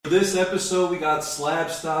this episode, we got Slab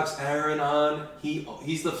Stox Aaron on.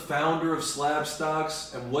 He's the founder of Slab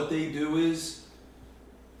Stox, and what they do is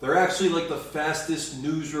they're actually like the fastest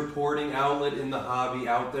news reporting outlet in the hobby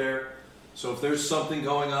out there. So if there's something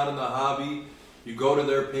going on in the hobby, you go to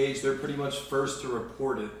their page, they're pretty much first to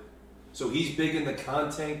report it. So he's big in the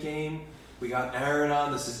content game. We got Aaron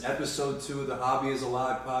on. This is episode 2 of the Hobby is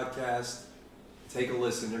Alive podcast. Take a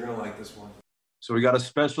listen. You're going to like this one. So we got a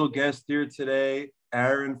special guest here today,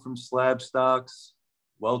 Aaron from Slab Stox.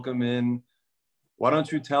 Welcome in. Why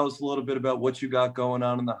don't you tell us a little bit about what you got going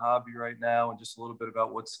on in the hobby right now and just a little bit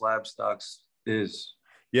about what Slab Stox is?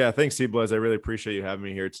 Yeah, thanks, C-Blaz. I really appreciate you having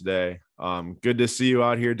me here today. Good to see you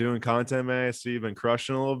out here doing content, man. I see you've been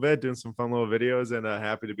crushing a little bit, doing some fun little videos, and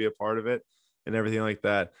happy to be a part of it and everything like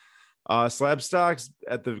that. Slab Stox,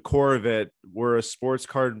 at the core of it, we're a sports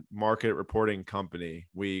card market reporting company.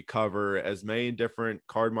 We cover as many different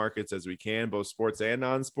card markets as we can, both sports and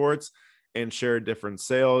non-sports, and share different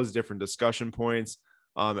sales, different discussion points.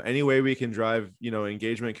 Any way we can drive,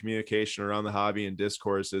 engagement, communication around the hobby and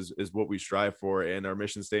discourse is what we strive for. And our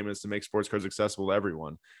mission statement is to make sports cards accessible to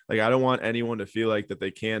everyone. Like, I don't want anyone to feel like that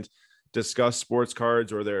they can't discuss sports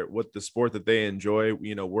cards or what the sport that they enjoy,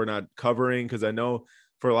 we're not covering. Cause I know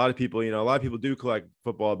for a lot of people, a lot of people do collect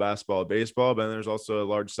football, basketball, baseball, but then there's also a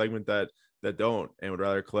large segment that don't and would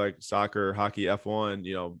rather collect soccer, hockey,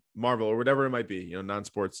 F1, Marvel, or whatever it might be,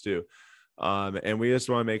 non-sports too. And we just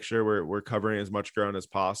want to make sure we're covering as much ground as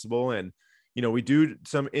possible. And, we do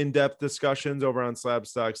some in-depth discussions over on Slab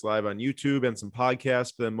Stox Live on YouTube and some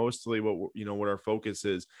podcasts, but then mostly what our focus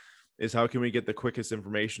is how can we get the quickest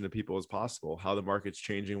information to people as possible, how the market's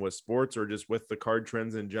changing with sports or just with the card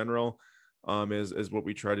trends in general, is what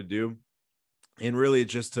we try to do. And really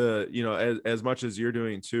just to, as much as you're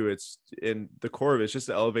doing too, it's in the core of it, it's just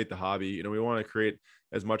to elevate the hobby. We want to create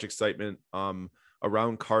as much excitement,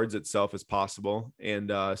 around cards itself as possible.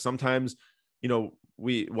 And sometimes,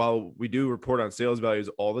 while we do report on sales values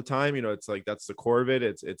all the time, it's like, that's the core of it.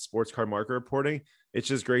 It's sports card market reporting. It's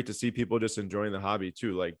just great to see people just enjoying the hobby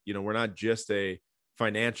too. Like, we're not just a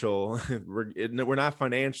financial, we're not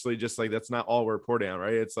financially just like, that's not all we're reporting on,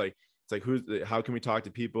 right? It's like how can we talk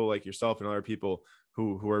to people like yourself and other people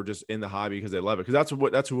who are just in the hobby because they love it? Because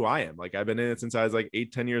that's who I am. Like, I've been in it since I was like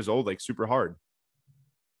 8-10 years old, like super hard.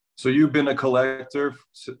 So you've been a collector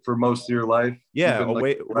for most of your life? Yeah,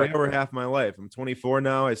 way over half my life. I'm 24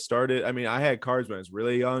 now. I had cards when I was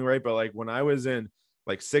really young, right? But like when I was in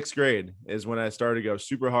like 6th grade is when I started to go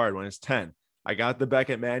super hard. When I was 10, I got the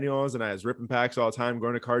Beckett manuals and I was ripping packs all the time,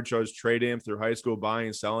 going to card shows, trading through high school, buying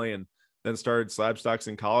and selling, and then started Slab Stox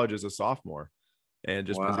in college as a sophomore and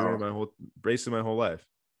just been doing my whole life.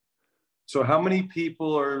 So how many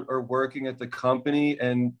people are working at the company,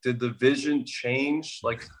 and did the vision change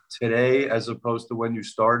like today as opposed to when you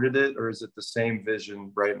started it, or is it the same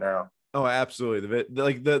vision right now? Oh, absolutely.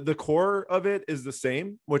 The core of it is the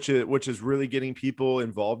same, which is really getting people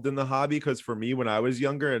involved in the hobby. Because for me, when I was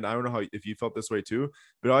younger, and I don't know if you felt this way too,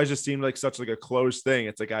 but it always just seemed like such like a closed thing.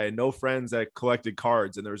 It's like I had no friends that collected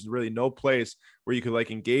cards, and there was really no place where you could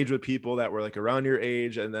like engage with people that were like around your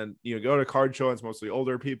age. And then go to a card show, and it's mostly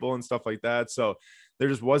older people and stuff like that. So there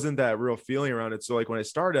just wasn't that real feeling around it. So like when I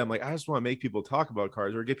started, I'm like, I just want to make people talk about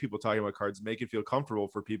cards or get people talking about cards, make it feel comfortable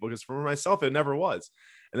for people. Because for myself, it never was.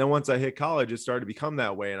 And then once I hit college, it started to become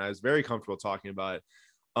that way. And I was very comfortable talking about it.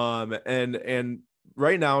 And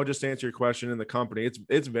right now, just to answer your question, in the company,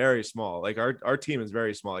 it's very small. Like our team is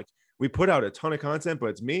very small. Like we put out a ton of content, but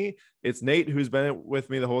it's me, it's Nate, who's been with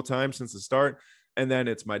me the whole time since the start. And then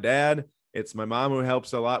it's my dad, it's my mom, who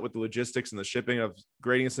helps a lot with the logistics and the shipping of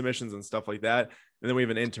grading submissions and stuff like that. And then we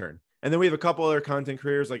have an intern. And then we have a couple other content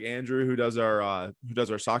creators like Andrew, who does our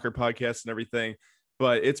soccer podcast and everything,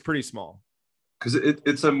 but it's pretty small. Because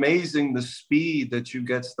it's amazing the speed that you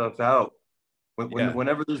get stuff out.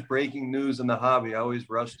 Whenever there's breaking news in the hobby, I always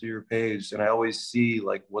rush to your page and I always see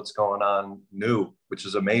like what's going on new, which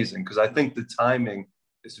is amazing. Because I think the timing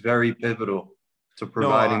is very pivotal to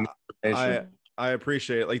providing information. I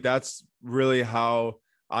appreciate it. Like that's really how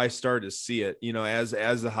I started to see it,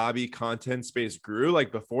 as the hobby content space grew.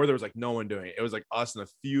 Like before there was like no one doing it. It was like us and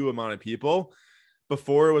a few amount of people.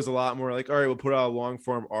 Before it was a lot more like, all right, we'll put out a long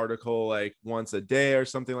form article like once a day or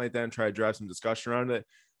something like that and try to drive some discussion around it.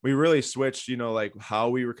 We really switched, like how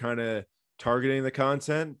we were kind of targeting the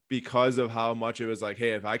content because of how much it was like,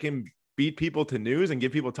 hey, if I can beat people to news and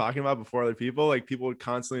get people talking about before other people, like people would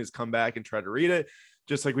constantly just come back and try to read it.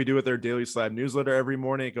 Just like we do with their daily Slab newsletter every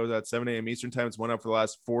morning. It goes at 7 a.m. Eastern time. It's went up for the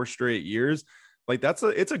last 4 straight years. Like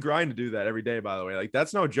it's a grind to do that every day, by the way. Like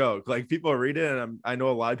that's no joke. Like people read it and I know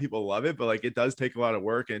a lot of people love it, but like it does take a lot of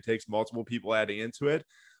work and it takes multiple people adding into it.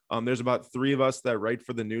 There's about 3 of us that write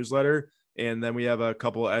for the newsletter, and then we have a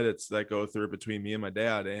couple of edits that go through between me and my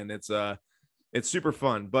dad, and it's super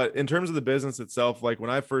fun. But in terms of the business itself, like when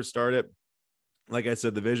I first started, like I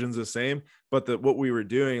said, the vision's the same, but what we were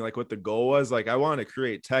doing, like what the goal was, like I wanted to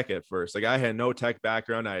create tech at first. Like I had no tech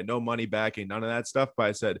background. I had no money backing, none of that stuff. But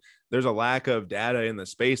I said, there's a lack of data in the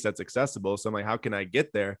space that's accessible. So I'm like, how can I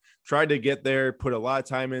get there? Tried to get there, put a lot of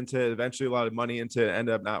time into it, eventually a lot of money into it,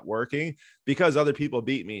 ended up not working because other people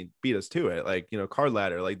beat us to it. Like, Card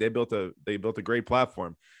Ladder, like they built a great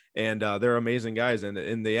platform. And they're amazing guys. And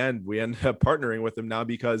in the end, we ended up partnering with them now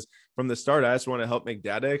because from the start, I just want to help make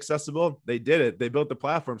data accessible. They did it. They built the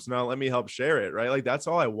platform. So now let me help share it, right? Like that's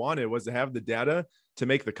all I wanted was to have the data to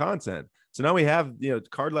make the content. So now we have,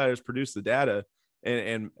 Card Ladders produce the data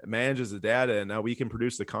and manages the data. And now we can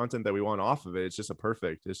produce the content that we want off of it. It's just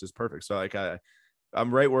perfect. So like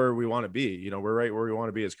I'm right where we want to be. We're right where we want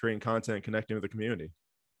to be is creating content, connecting with the community.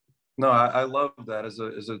 No, I love that. As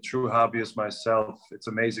a true hobbyist myself, it's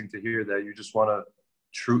amazing to hear that you just want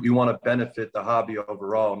to benefit the hobby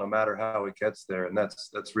overall, no matter how it gets there, and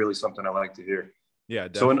that's really something I like to hear. Yeah,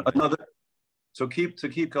 definitely. So keep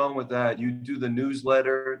going with that. You do the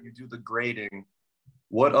newsletter, you do the grading.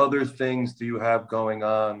 What other things do you have going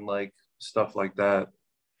on, like stuff like that?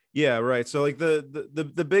 Yeah, right. So like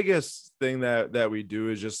the biggest thing that we do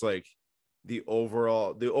is just like the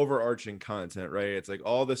overarching content, right? It's like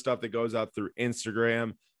all the stuff that goes out through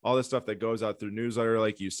Instagram, all the stuff that goes out through newsletter,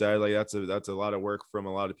 like you said, like that's a lot of work from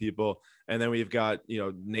a lot of people. And then we've got,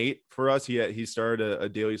 Nate for us, he started a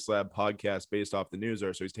Daily Slab podcast based off the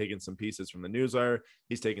newsletter. So he's taking some pieces from the newsletter.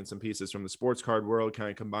 He's taking some pieces from the sports card world, kind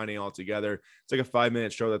of combining all together. It's like a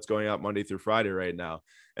 5-minute show that's going out Monday through Friday right now.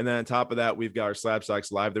 And then on top of that, we've got our Slab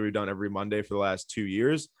Stox live that we've done every Monday for the last 2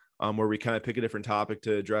 years. Where we kind of pick a different topic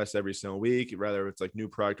to address every single week, rather it's like new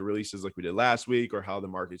product releases like we did last week or how the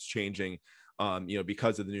market's changing,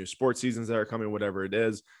 because of the new sports seasons that are coming, whatever it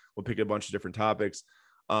is, we'll pick a bunch of different topics.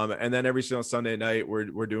 And then every single Sunday night,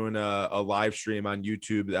 we're doing a live stream on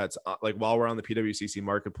YouTube. That's like while we're on the PWCC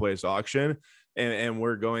marketplace auction and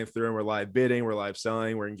we're going through and we're live bidding, we're live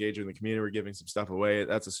selling, we're engaging the community, we're giving some stuff away.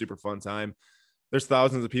 That's a super fun time. There's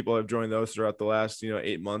thousands of people have joined those throughout the last,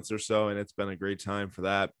 8 months or so. And it's been a great time for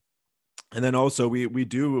that. And then also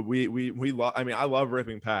I love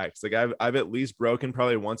ripping packs. Like I've at least broken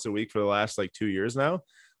probably once a week for the last like 2 years now.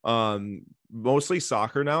 Mostly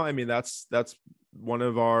soccer now. I mean, that's one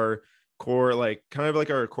of our core, like kind of like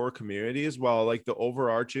our core communities. While like the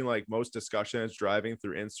overarching, like most discussion is driving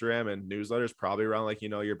through Instagram and newsletters, probably around like,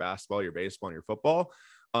 your basketball, your baseball, and your football.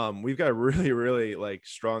 We've got a really, really like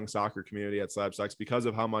strong soccer community at Slab Stox because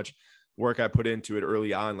of how much work I put into it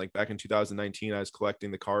early on. Like back in 2019, I was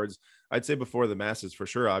collecting the cards, I'd say before the masses for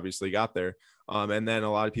sure, obviously got there. And then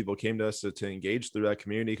a lot of people came to us to engage through that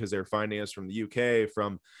community because they were finding us from the UK,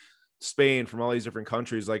 from Spain, from all these different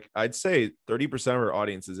countries. Like I'd say 30% of our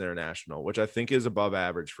audience is international, which I think is above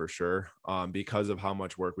average for sure, because of how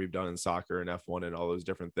much work we've done in soccer and F1 and all those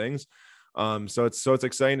different things. So it's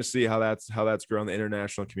exciting to see how that's grown the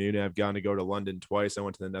international community. I've gotten to go to London twice. I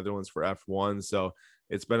went to the Netherlands for F1. So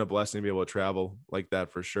it's been a blessing to be able to travel like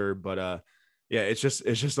that for sure. But yeah, it's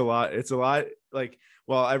just a lot. It's a lot like,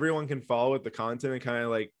 well, everyone can follow with the content and kind of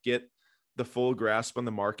like get the full grasp on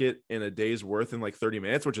the market in a day's worth in like 30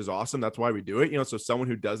 minutes, which is awesome. That's why we do it. So someone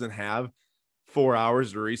who doesn't have 4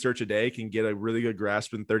 hours to research a day can get a really good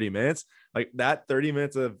grasp in 30 minutes. Like that 30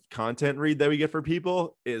 minutes of content read that we get for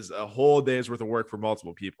people is a whole day's worth of work for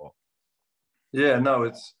multiple people. Yeah,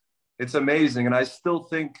 no, it's amazing. And I still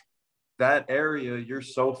think that area, you're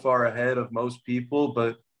so far ahead of most people,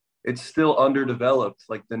 but it's still underdeveloped,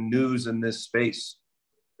 like the news in this space.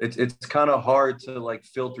 It's kind of hard to like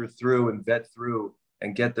filter through and vet through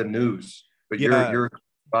and get the news. But yeah, you're a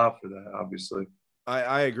spot for that, obviously.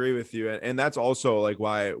 I agree with you. And that's also like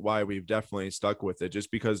why we've definitely stuck with it,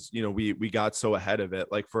 just because, we got so ahead of it.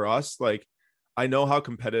 Like for us, like I know how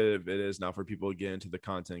competitive it is now for people to get into the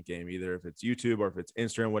content game, either if it's YouTube or if it's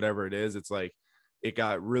Instagram, whatever it is. It's like, it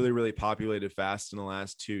got really, really populated fast in the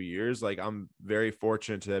last 2 years. Like I'm very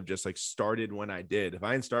fortunate to have just like started when I did. If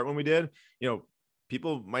I didn't start when we did,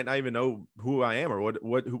 people might not even know who I am or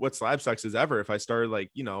what Slab Stox is ever if I started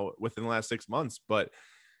like, within the last 6 months. But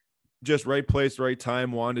just right place, right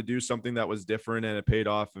time, wanted to do something that was different and it paid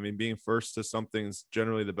off. I mean, being first to something's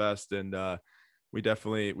generally the best. And we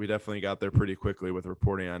definitely got there pretty quickly with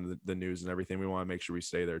reporting on the news and everything. We want to make sure we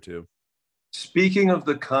stay there too. Speaking of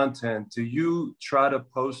the content, do you try to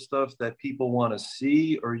post stuff that people want to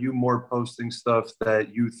see, or are you more posting stuff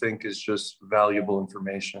that you think is just valuable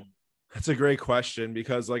information? That's a great question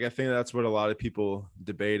because like I think that's what a lot of people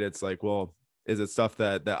debate. It's like, well, Is it stuff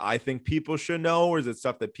that I think people should know, or is it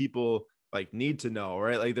stuff that people like need to know,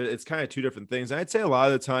 right? Like it's kind of two different things. And I'd say a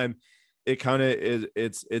lot of the time it kind of is,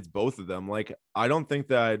 it's both of them. Like, I don't think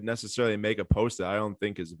that I'd necessarily make a post that I don't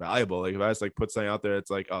think is valuable. Like if I just like put something out there,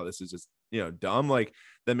 it's like, oh, this is just, dumb. Like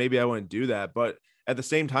then maybe I wouldn't do that. But at the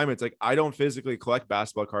same time, it's like, I don't physically collect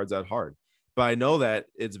basketball cards that hard, but I know that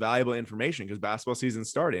it's valuable information because basketball season's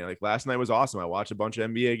starting. Like last night was awesome. I watched a bunch of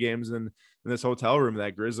NBA games in this hotel room.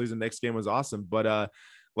 That Grizzlies and Knicks game was awesome. But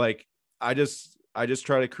like I just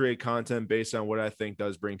try to create content based on what I think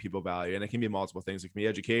does bring people value. And it can be multiple things. It can be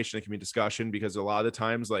education, it can be discussion, because a lot of the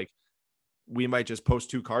times, like, we might just post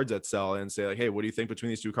 2 cards that sell and say like, hey, what do you think between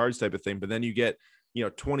these 2 cards type of thing? But then you get,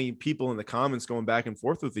 20 people in the comments going back and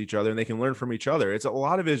forth with each other, and they can learn from each other. It's a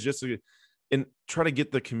lot of it is just and try to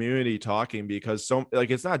get the community talking, because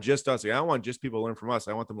it's not just us. Like, I don't want just people to learn from us.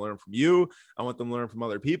 I want them to learn from you. I want them to learn from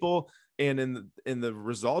other people. And in the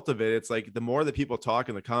result of it, it's like the more that people talk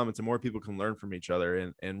in the comments, the more people can learn from each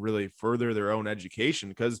other and really further their own education.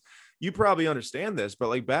 Because you probably understand this, but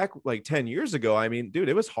like back like 10 years ago, I mean, dude,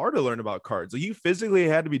 it was hard to learn about cards. Like you physically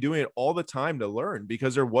had to be doing it all the time to learn,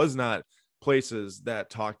 because there was not places that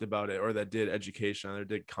talked about it or that did education on it or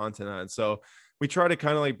did content on it. So we try to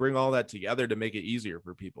kind of like bring all that together to make it easier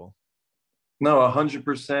for people. No,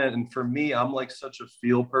 100%. And for me, I'm like such a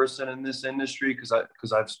feel person in this industry because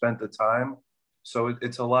I've spent the time. So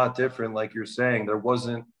it's a lot different. Like you're saying, there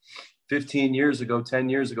wasn't 15 years ago, 10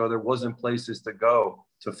 years ago, there wasn't places to go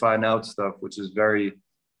to find out stuff, which is very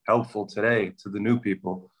helpful today to the new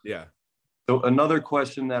people. Yeah. So another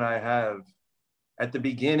question that I have, at the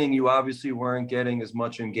beginning, you obviously weren't getting as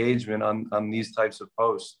much engagement on these types of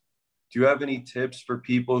posts. Do you have any tips for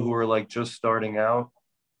people who are like just starting out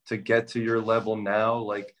to get to your level now?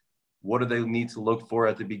 Like, what do they need to look for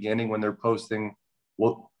at the beginning when they're posting,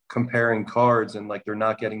 comparing cards, and like they're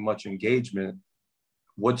not getting much engagement?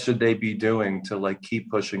 What should they be doing to like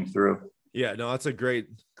keep pushing through? Yeah, no, that's a great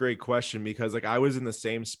question, because like I was in the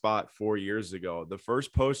same spot 4 years ago. The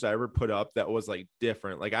first post I ever put up that was like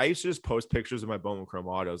different. Like I used to just post pictures of my Bowman Chrome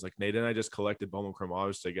autos. Like Nate and I just collected Bowman Chrome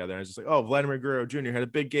autos together. And I was just like, oh, Vladimir Guerrero Jr. had a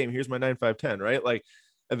big game. Here's my 9.510, right? Like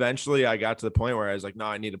eventually I got to the point where I was like, no,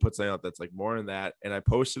 I need to put something out that's like more than that. And I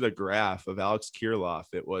posted a graph of Alex Kirilloff.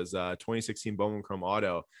 It was 2016 Bowman Chrome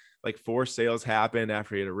auto. Like 4 sales happened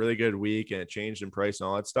after he had a really good week, and it changed in price and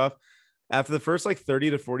all that stuff. After the first like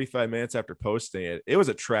 30 to 45 minutes after posting it, it was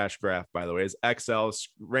a trash graph, by the way. It's Excel,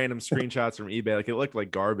 random screenshots from eBay. Like it looked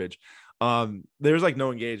like garbage. There's like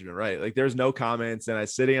no engagement, right? Like there's no comments. And I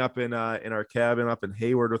was sitting up in our cabin up in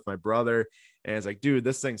Hayward with my brother, and it's like, dude,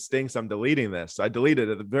 this thing stinks. I'm deleting this. So I deleted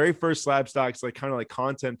it. The very first Slab Stox, like kind of like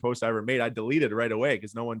content post I ever made, I deleted right away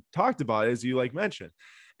because no one talked about it, as you like mentioned.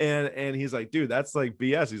 And he's like, dude, that's like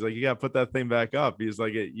BS. He's like, you got to put that thing back up. He's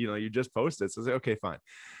like, you just posted. So I was like, okay, fine.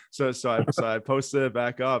 So I posted it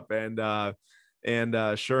back up, and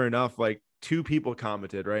sure enough, like 2 people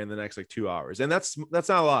commented right in the next like 2 hours. And that's not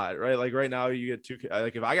a lot, right? Like right now you get 2,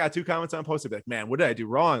 like if I got 2 comments on post, I'd be like, man, what did I do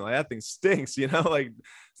wrong? Like that thing stinks, like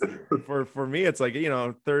for me, it's like,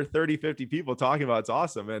 30, 50 people talking about it's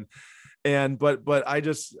awesome. But I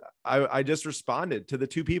just responded to the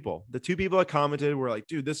 2 people. The 2 people that commented were like,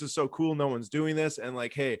 dude, this is so cool. No one's doing this. And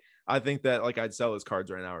like, hey, I think that like I'd sell his cards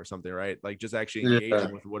right now or something, right? Like just actually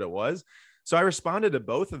engaging with what it was. So I responded to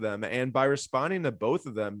both of them. And by responding to both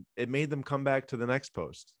of them, it made them come back to the next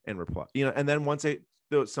post and reply, and then once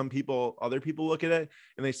other people look at it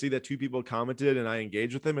and they see that 2 people commented and I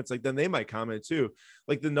engage with them, it's like, then they might comment too.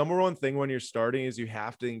 Like the number one thing when you're starting is you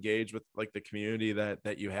have to engage with like the community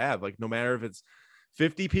that you have, like no matter if it's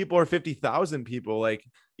 50 people or 50,000 people. Like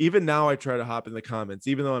even now I try to hop in the comments,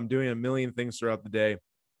 even though I'm doing a million things throughout the day.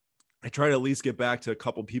 I try to at least get back to a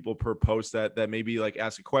couple people per post that maybe like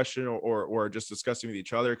ask a question or just discussing with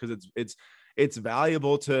each other. Cause it's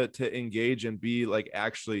valuable to engage and be like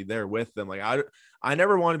actually there with them. Like I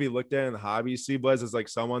never want to be looked at in the hobby, Blaz, as like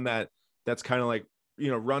someone that's kind of like,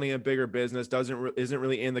 running a bigger business, isn't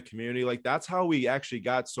really in the community. Like that's how we actually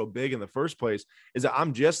got so big in the first place, is that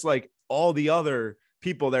I'm just like all the other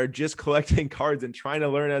people that are just collecting cards and trying to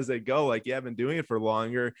learn as they go. Like, yeah, I've been doing it for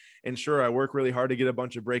longer, and sure, I work really hard to get a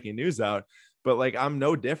bunch of breaking news out, but like, I'm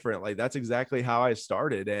no different. Like that's exactly how I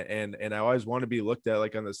started. And I always want to be looked at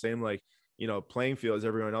like on the same, like, playing field as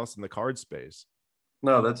everyone else in the card space.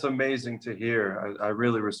 No, that's amazing to hear. I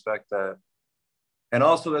really respect that. And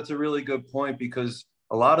also that's a really good point, because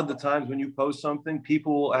a lot of the times when you post something,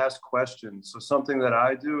 people will ask questions. So something that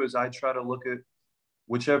I do is I try to look at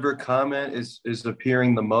whichever comment is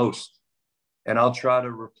appearing the most, and I'll try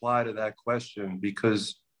to reply to that question,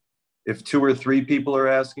 because if 2 or 3 people are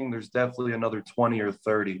asking, there's definitely another 20 or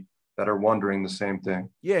 30 that are wondering the same thing.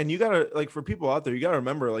 Yeah. And you gotta, like, for people out there, you gotta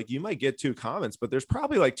remember, like, you might get 2 comments, but there's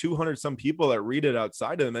probably like 200 some people that read it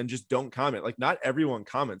outside of them and just don't comment. Like, not everyone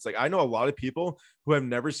comments. Like, I know a lot of people who have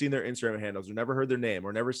never seen their Instagram handles or never heard their name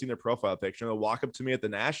or never seen their profile picture. And they'll walk up to me at the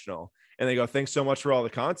National and they go, "Thanks so much for all the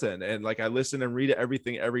content." And like, I listen and read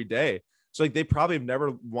everything every day. So like, they probably have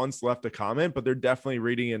never once left a comment, but they're definitely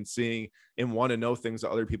reading and seeing and want to know things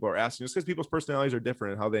that other people are asking, just because people's personalities are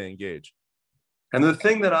different and how they engage. And the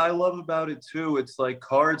thing that I love about it too, it's like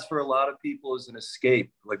cards for a lot of people is an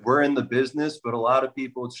escape. Like, we're in the business, but a lot of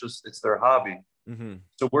people, it's their hobby. Mm-hmm.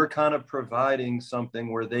 So we're kind of providing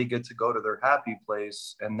something where they get to go to their happy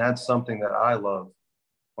place. And that's something that I love.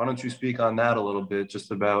 Why don't you speak on that a little bit,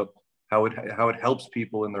 just about how it helps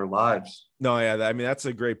people in their lives? No, yeah, I mean, that's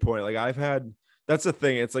a great point. Like, that's the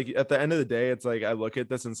thing. It's like, at the end of the day, it's like, I look at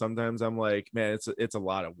this and sometimes I'm like, man, it's a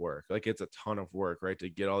lot of work. Like, it's a ton of work, right? To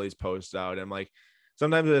get all these posts out. And like,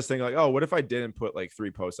 sometimes I just think like, oh, what if I didn't put like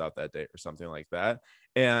 3 posts out that day or something like that?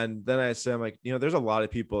 And then I say, I'm like, there's a lot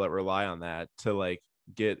of people that rely on that to like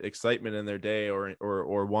get excitement in their day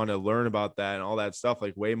or want to learn about that and all that stuff,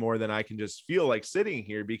 like way more than I can just feel like sitting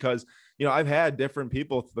here. Because I've had different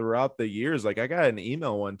people throughout the years. Like, I got an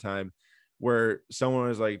email one time where someone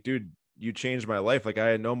was like, "Dude, you changed my life." Like, I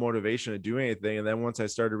had no motivation to do anything, and then once I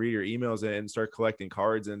started to read your emails and start collecting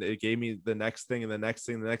cards, and it gave me the next thing and the next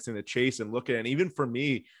thing to chase and look at. And even for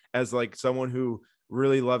me, as like someone who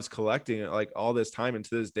really loves collecting like all this time, and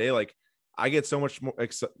to this day, like, I get so much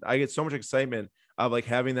excitement of like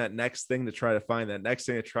having that next thing to try to find, that next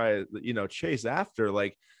thing to try to chase after.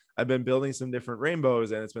 Like, I've been building some different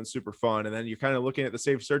rainbows and it's been super fun. And then you're kind of looking at the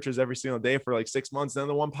same searches every single day for like 6 months. Then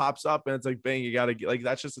the one pops up and it's like, bang, you got to get, like,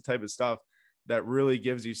 that's just the type of stuff that really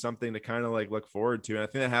gives you something to kind of like look forward to. And I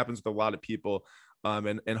think that happens with a lot of people.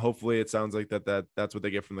 And hopefully it sounds like that's what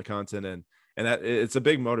they get from the content. And that it's a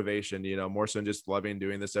big motivation, more so than just loving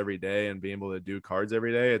doing this every day and being able to do cards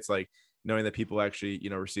every day. It's like knowing that people actually,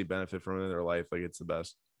 receive benefit from it in their life. Like, it's the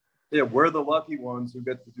best. Yeah. We're the lucky ones who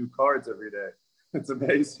get to do cards every day. It's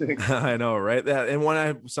amazing. I know, right? That,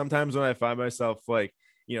 and sometimes when I find myself like,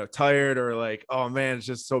 tired or like, oh man, it's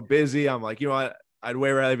just so busy, I'm like, what? I'd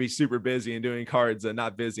way rather be super busy and doing cards than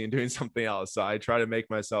not busy and doing something else. So I try to make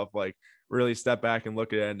myself like really step back and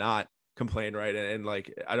look at it and not complain, right? And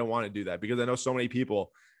like, I don't want to do that, because I know so many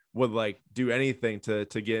people would like do anything to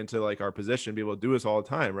get into like our position, be able to do this all the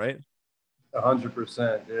time, right?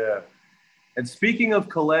 100%. Yeah. And speaking of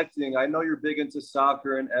collecting, I know you're big into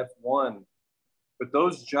soccer and F1. But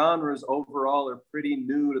those genres overall are pretty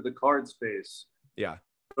new to the card space. Yeah.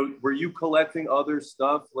 So were you collecting other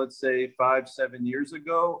stuff, let's say 5-7 years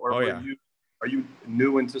ago, or are you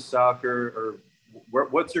new into soccer, or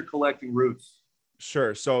what's your collecting roots?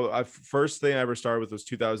 Sure. So first thing I ever started with was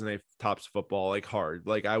 2008 Topps football, like hard.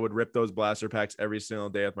 Like, I would rip those blaster packs every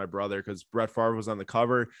single day with my brother because Brett Favre was on the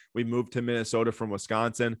cover. We moved to Minnesota from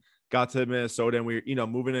Wisconsin. Got to Minnesota and we,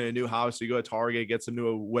 moving in a new house. So you go to Target, get some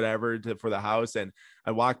new whatever for the house. And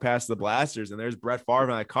I walk past the blasters and there's Brett Favre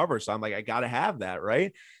on the cover. So I'm like, I got to have that.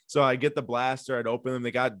 Right. So I get the blaster. I'd open them.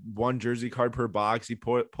 They got one jersey card per box. He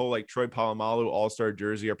pull like Troy Polamalu all-star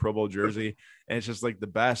jersey, a Pro Bowl jersey. And it's just like the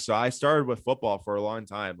best. So I started with football for a long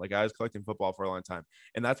time. Like, I was collecting football for a long time.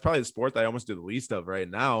 And that's probably the sport that I almost do the least of right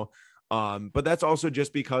now. But that's also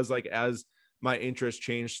just because like, as my interest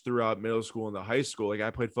changed throughout middle school and the high school. Like,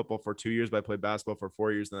 I played football for 2 years, but I played basketball for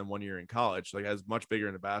 4 years and then 1 year in college. Like, I was much bigger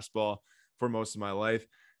into basketball for most of my life.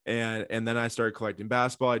 And then I started collecting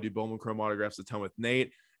basketball. I do Bowman Chrome autographs a ton with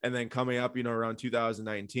Nate. And then coming up, around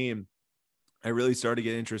 2019, I really started to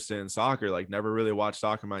get interested in soccer. Like, never really watched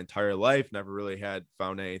soccer my entire life. Never really had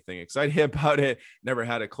found anything exciting about it. Never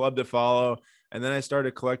had a club to follow. And then I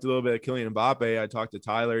started to collect a little bit of Kylian Mbappe. I talked to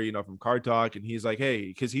Tyler, from Card Talk, and he's like, hey,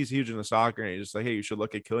 because he's huge into soccer. And he's just like, hey, you should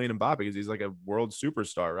look at Kylian Mbappe because he's like a world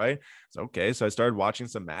superstar, right? So, okay. So I started watching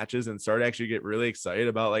some matches and started actually get really excited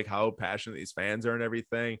about like how passionate these fans are and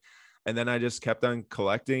everything. And then I just kept on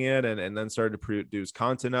collecting it and then started to produce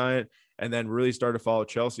content on it, and then really started to follow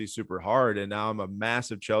Chelsea super hard. And now I'm a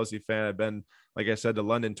massive Chelsea fan. I've been, like I said, to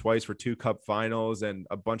London twice for 2 cup finals and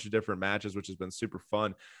a bunch of different matches, which has been super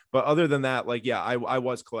fun. But other than that, like, yeah, I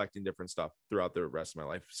was collecting different stuff throughout the rest of my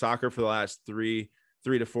life. Soccer for the last 3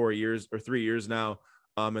 to 4 years, or 3 years now.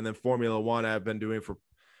 And then Formula One I've been doing for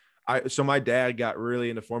so my dad got really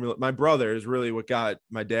into Formula. My brother is really what got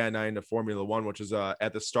my dad and I into Formula One, which was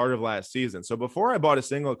at the start of last season. So before I bought a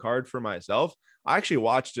single card for myself, I actually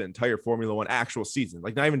watched the entire Formula One actual season,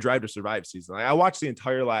 like not even Drive to Survive season. Like, I watched the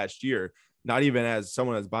entire last year, not even as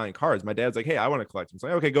someone that's buying cards. My dad's like, hey, I want to collect them. It's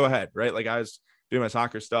like, okay, go ahead. Right. Like, I was doing my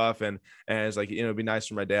soccer stuff. And it's like, it'd be nice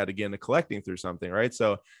for my dad to get into collecting through something. Right.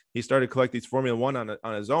 So he started collecting these Formula One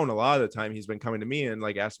on his own. A lot of the time he's been coming to me and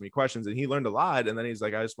like asking me questions, and he learned a lot. And then he's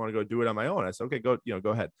like, I just want to go do it on my own. I said, okay, go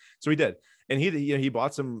ahead. So he did. And he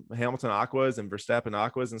bought some Hamilton Aquas and Verstappen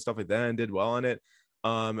Aquas and stuff like that and did well on it.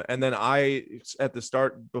 And then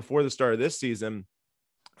before the start of this season,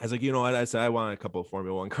 I was like, you know what? I said, I want a couple of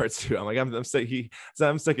Formula One cards too. I'm like, I'm sick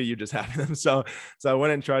of you just having them. So I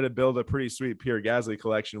went and tried to build a pretty sweet Pierre Gasly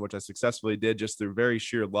collection, which I successfully did just through very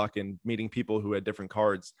sheer luck and meeting people who had different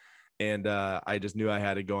cards. And I just knew I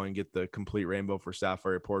had to go and get the complete rainbow for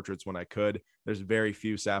Sapphire Portraits when I could. There's very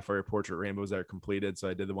few Sapphire Portrait rainbows that are completed. So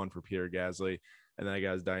I did the one for Pierre Gasly, and then I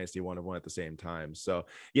got his Dynasty one of one at the same time. So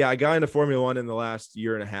yeah, I got into Formula One in the last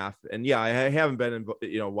year and a half. And yeah, I haven't been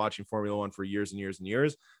watching Formula One for years and years and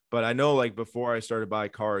years. But I know, like, before I started buying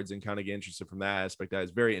cards and kind of get interested from that aspect, I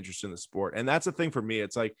was very interested in the sport. And that's the thing for me.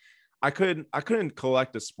 It's like I couldn't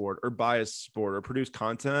collect a sport or buy a sport or produce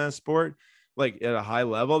content on a sport like at a high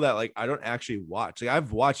level that like I don't actually watch. Like,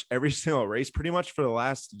 I've watched every single race pretty much for the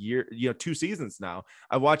last year, 2 seasons now.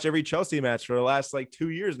 I've watched every Chelsea match for the last like 2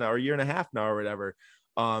 years now, or a year and a half now, or whatever.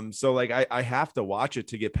 So like I have to watch it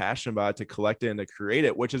to get passionate about it, to collect it and to create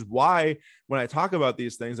it, which is why when I talk about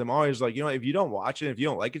these things, I'm always like, if you don't watch it, if you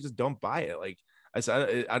don't like it, just don't buy it. Like I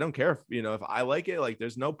said, I don't care if I like it, like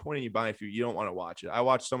there's no point in you buying if you don't want to watch it. I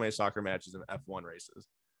watch so many soccer matches and F1 races.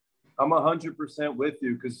 I'm 100% with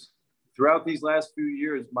you, because throughout these last few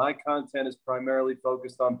years, my content is primarily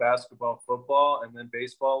focused on basketball, football, and then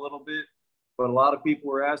baseball a little bit. But a lot of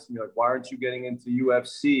people were asking me, like, why aren't you getting into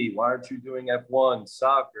UFC? Why aren't you doing F1,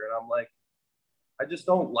 soccer? And I'm like, I just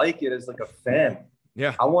don't like it as like a fan.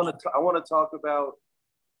 Yeah. I want to talk about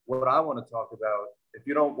what I want to talk about. If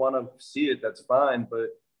you don't want to see it, that's fine. But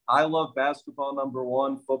I love basketball, number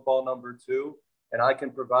one, football, number two, and I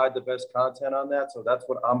can provide the best content on that. So that's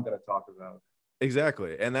what I'm going to talk about.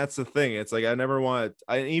 Exactly. And that's the thing. It's like, I never want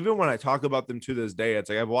to, even when I talk about them to this day, it's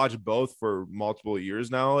like, I've watched both for multiple years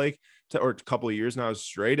now, or a couple of years now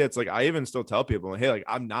straight. It's like, I even still tell people, hey, like,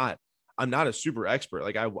 I'm not a super expert.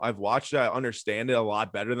 Like I've watched it, I understand it a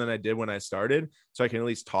lot better than I did when I started. So I can at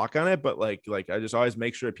least talk on it. But like I just always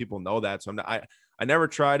make sure people know that. So I never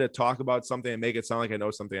try to talk about something and make it sound like I know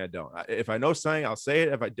something I don't. If I know something, I'll say it.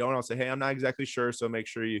 If I don't, I'll say, hey, I'm not exactly sure. So make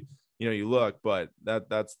sure you look, but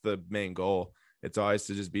that's the main goal. It's always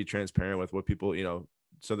to just be transparent with what people,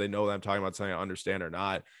 so they know that I'm talking about something I understand or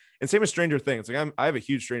not. And same with Stranger Things. Like I have a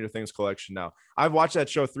huge Stranger Things collection now. I've watched that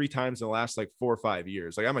show 3 times in the last like 4 or 5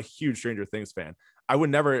 years. Like, I'm a huge Stranger Things fan. I would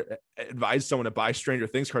never advise someone to buy Stranger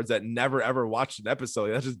Things cards that never ever watched an episode.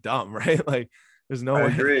 That's just dumb, right? Like, there's no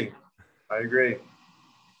way. I agree.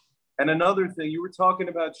 And another thing, you were talking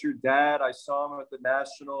about your dad. I saw him at the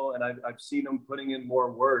National, and I've seen him putting in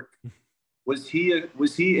more work. Was he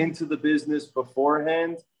into the business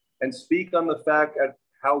beforehand? And speak on the fact of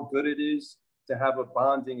how good it is to have a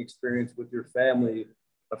bonding experience with your family,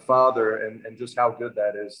 a father, and just how good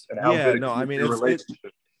that is, and how good your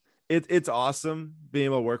relationship. It's awesome being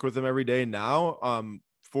able to work with them every day now.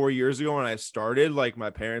 4 years ago when I started, like, my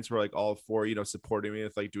parents were like all for, supporting me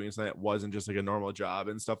with like doing something that wasn't just like a normal job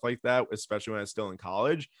and stuff like that, especially when I was still in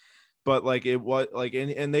college. But like, it was like,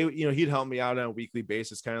 and they, he'd help me out on a weekly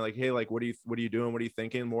basis, kind of like, hey, like, what are you doing? What are you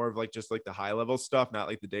thinking? More of like, just like the high level stuff, not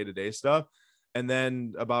like the day-to-day stuff. And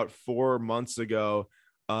then about 4 months ago,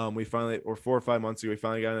 4 or 5 months ago, we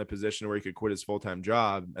finally got in a position where he could quit his full-time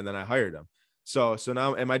job. And then I hired him. So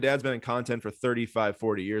now, and my dad's been in content for 35,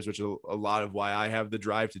 40 years, which is a lot of why I have the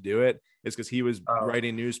drive to do it, is because he was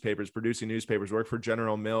writing newspapers, producing newspapers, worked for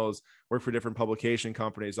General Mills, worked for different publication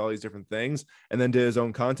companies, all these different things, and then did his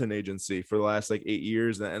own content agency for the last like 8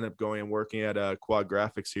 years, and ended up going and working at Quad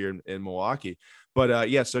Graphics here in Milwaukee. But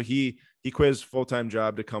so he quit his full-time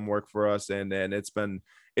job to come work for us, and it's been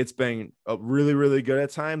really, really good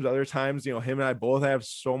at times. Other times, him and I both have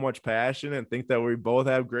so much passion and think that we both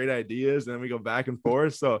have great ideas, and then we go back and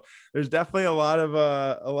forth. So there's definitely a lot of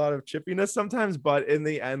chippiness sometimes, but in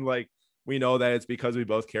the end, like, we know that it's because we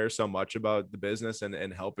both care so much about the business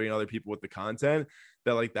and helping other people with the content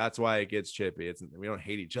that, like, that's why it gets chippy. We don't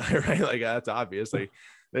hate each other, right? Like, that's obvious. Like,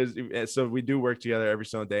 so we do work together every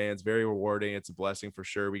single day, and it's very rewarding. It's a blessing for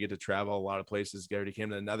sure. We get to travel a lot of places. Gary came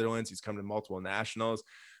to the Netherlands. He's come to multiple nationals.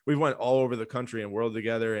 We've went all over the country and world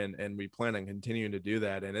together, and we plan on continuing to do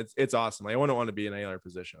that. And it's awesome. Like, I wouldn't want to be in any other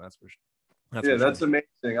position. That's for sure. That's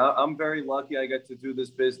amazing. I'm very lucky. I get to do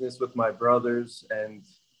this business with my brothers, and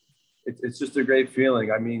it's just a great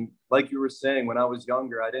feeling. I mean, like you were saying, when I was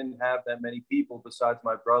younger, I didn't have that many people besides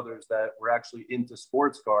my brothers that were actually into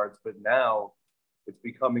sports cards, but now it's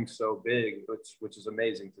becoming so big, which is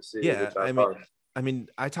amazing to see. Yeah, I mean, I mean,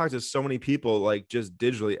 I talk to so many people like just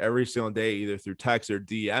digitally every single day, either through text or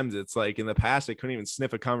DMs. It's like in the past, I couldn't even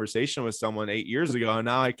sniff a conversation with someone 8 years ago. And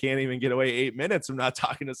now I can't even get away 8 minutes from not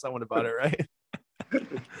talking to someone about it. Right.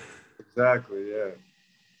 Exactly. Yeah.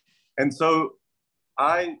 And so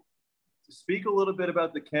I speak a little bit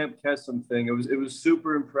about the Camp Kesem thing. It was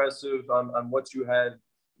super impressive on what you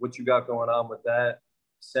got going on with that,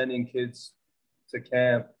 sending kids to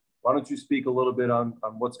camp. Why don't you speak a little bit on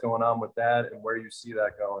what's going on with that and where you see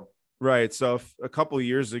that going? Right. So a couple of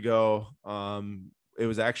years ago, it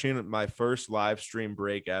was actually my first live stream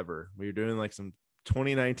break ever. We were doing like some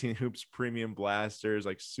 2019 hoops premium blasters,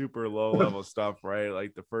 like super low level stuff, right?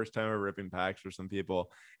 Like the first time we're ripping packs for some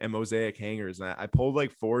people, and mosaic hangers. And I pulled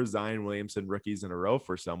like 4 Zion Williamson rookies in a row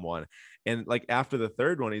for someone. And like after the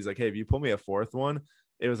third one, he's like, hey, if you pull me a fourth one,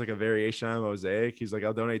 it was like a variation on mosaic. He's like,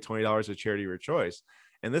 I'll donate $20 to charity of your choice.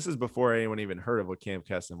 And this is before anyone even heard of what Camp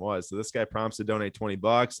Kesem was. So this guy prompts to donate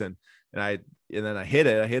 $20, and then I hit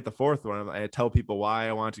it. I hit the fourth one. I tell people why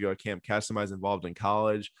I want to go to Camp Kesem. I was involved in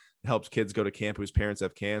college. It helps kids go to camp whose parents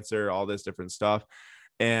have cancer, all this different stuff.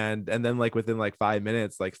 And then like within like 5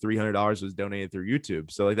 minutes, like $300 was donated through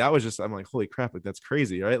YouTube. So like that was just, I'm like, holy crap, like that's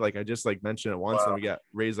crazy, right? Like I just like mentioned it once, and we got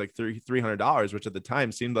raised like $300, which at the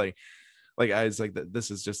time seemed like I was like, this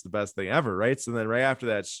is just the best thing ever, right? So then right after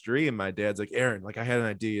that stream, my dad's like, Aaron, like I had an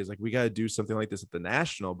idea. He's like, we got to do something like this at the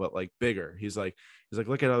national, but like bigger. He's like,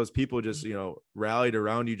 look at all those people just, rallied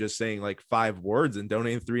around you, just saying like 5 words and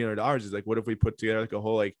donating $300. He's like, what if we put together like a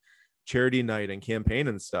whole like charity night and campaign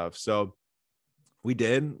and stuff? So we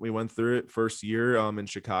went through it first year in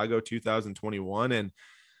Chicago, 2021. And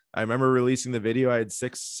I remember releasing the video. I had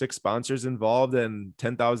six sponsors involved and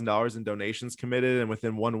 $10,000 in donations committed. And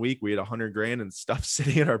within 1 week, we had $100,000 and stuff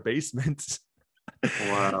sitting in our basement.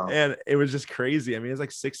 Wow. And it was just crazy. I mean, it's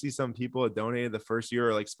like 60 some people that donated the first year,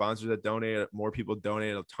 or like sponsors that donated, more people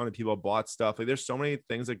donated, a ton of people bought stuff. Like there's so many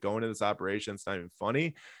things that go into this operation. It's not even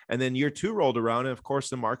funny. And then year 2 rolled around. And of course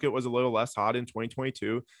the market was a little less hot in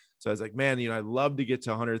 2022. So I was like, man, I'd love to get to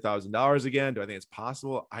 $100,000 again. Do I think it's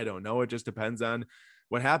possible? I don't know. It just depends on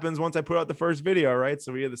what happens once I put out the first video, right?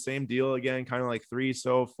 So we had the same deal again, kind of like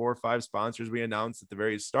 4 or 5 sponsors we announced at the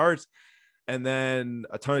very start. And then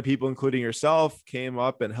a ton of people, including yourself, came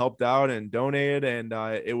up and helped out and donated. And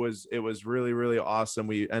it was really, really awesome.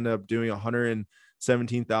 We ended up doing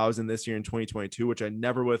 117,000 this year in 2022, which I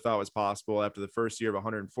never would have thought was possible after the first year of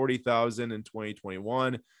 140,000 in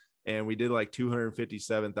 2021. And we did like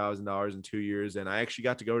 $257,000 in 2 years. And I actually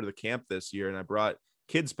got to go to the camp this year, and I brought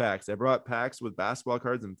kids packs. I brought packs with basketball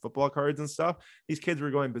cards and football cards and stuff. These kids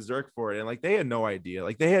were going berserk for it. And like, they had no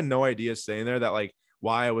idea staying there that like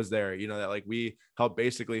why I was there, that like we helped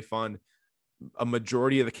basically fund a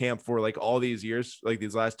majority of the camp for like all these years, like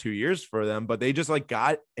these last 2 years for them, but they just like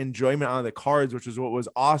got enjoyment out of the cards, which is what was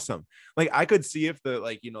awesome. Like I could see if the,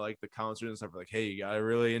 like, like the counselors and stuff were like, hey, you gotta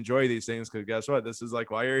really enjoy these things, because guess what? This is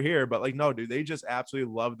like why you're here. But like, no, dude, they just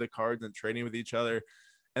absolutely love the cards and training with each other.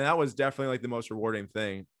 And that was definitely like the most rewarding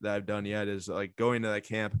thing that I've done yet, is like going to that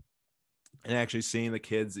camp and actually seeing the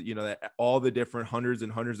kids, that all the different hundreds and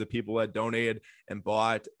hundreds of people that donated and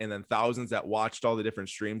bought, and then thousands that watched all the different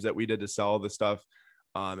streams that we did to sell the stuff.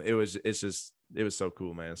 It was so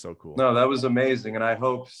cool, man. So cool. No, that was amazing. And I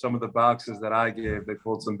hope some of the boxes that I gave, they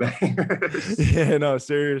pulled some bangers. Yeah, no,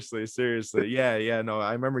 seriously. Yeah. No,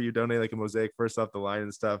 I remember you donated like a mosaic first off the line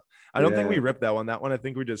and stuff. I don't think we ripped that one. That one I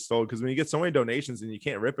think we just sold, because when you get so many donations and you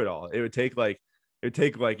can't rip it all, it would take like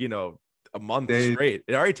a month straight.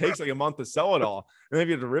 It already takes like a month to sell it all, and then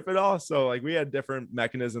you have to rip it all. So like we had different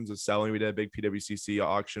mechanisms of selling. We did a big PWCC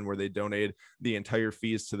auction where they donated the entire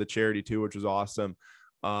fees to the charity too, which was awesome.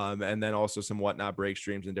 And then also some whatnot break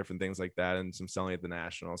streams and different things like that, and some selling at the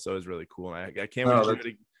national. So it was really cool. And I can't wait to do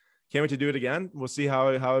it. Can't wait to do it again. We'll see how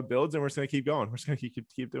it builds, and we're just gonna keep going. We're just gonna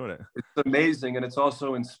keep doing it. It's amazing, and it's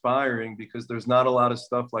also inspiring, because there's not a lot of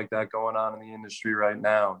stuff like that going on in the industry right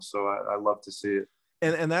now. So I love to see it.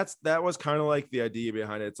 And that was kind of like the idea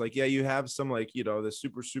behind it. It's like, yeah, you have some like, the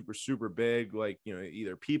super big, like,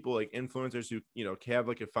 either people like influencers who, have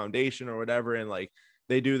like a foundation or whatever, and like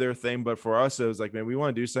they do their thing. But for us, it was like, man, we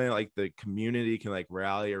want to do something like the community can like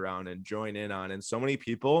rally around and join in on. And so many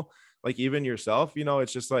people, like even yourself,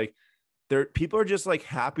 it's just like, people are just like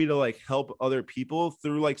happy to like help other people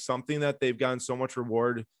through like something that they've gotten so much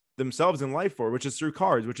reward themselves in life for, which is through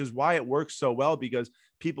cards, which is why it works so well, because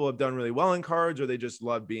people have done really well in cards, or they just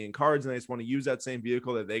love being cards, and they just want to use that same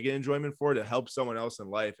vehicle that they get enjoyment for to help someone else in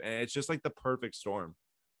life. And it's just like the perfect storm.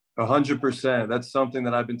 100%. That's something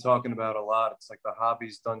that I've been talking about a lot. It's like the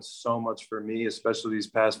hobby's done so much for me, especially these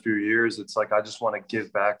past few years. It's like I just want to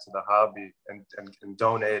give back to the hobby, and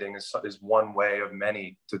donating is one way of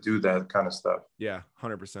many to do that kind of stuff. Yeah,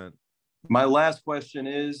 100%. My last question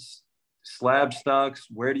is Slab Stox.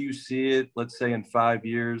 Where do you see it, let's say in 5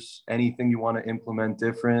 years? Anything you want to implement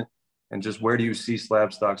different? And just where do you see Slab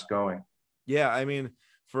Stox going? Yeah, I mean,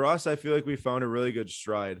 for us, I feel like we found a really good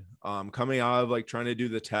stride. Coming out of like trying to do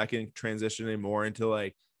the tech and transitioning more into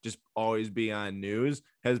like just always be on news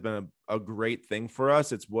has been a great thing for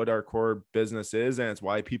us. It's what our core business is, and it's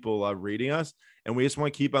why people love reading us. And we just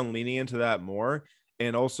want to keep on leaning into that more.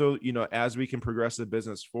 And also, you know, as we can progress the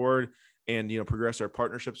business forward and, you know, progress our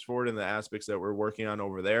partnerships forward in the aspects that we're working on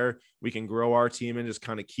over there, we can grow our team and just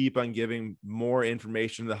kind of keep on giving more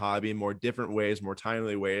information to the hobby in more different ways, more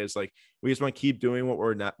timely ways. Like we just want to keep doing what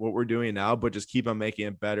we're doing now, but just keep on making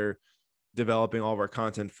it better, developing all of our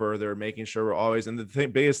content further, making sure we're always, and the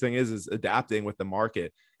biggest thing is adapting with the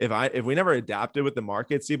market. If we never adapted with the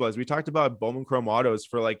market, see, as we talked about Bowman Chrome Autos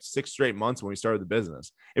for like 6 straight months when we started the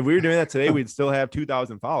business. If we were doing that today, we'd still have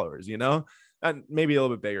 2,000 followers, you know, and maybe a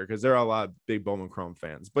little bit bigger because there are a lot of big Bowman Chrome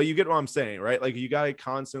fans, but you get what I'm saying, right? Like you got to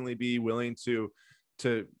constantly be willing to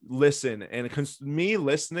listen, and me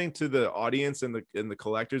listening to the audience and the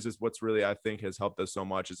collectors is what's really, I think, has helped us so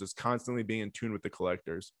much, is just constantly being in tune with the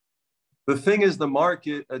collectors. The thing is, the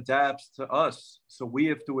market adapts to us. So we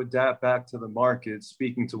have to adapt back to the market.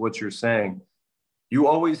 Speaking to what you're saying, you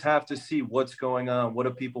always have to see what's going on. What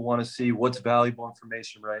do people want to see? What's valuable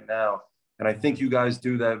information right now? And I think you guys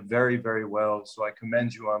do that very, very well. So I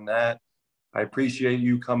commend you on that. I appreciate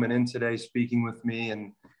you coming in today, speaking with me,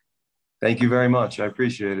 and thank you very much. I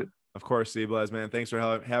appreciate it. Of course, Blaz, man. Thanks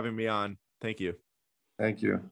for having me on. Thank you. Thank you.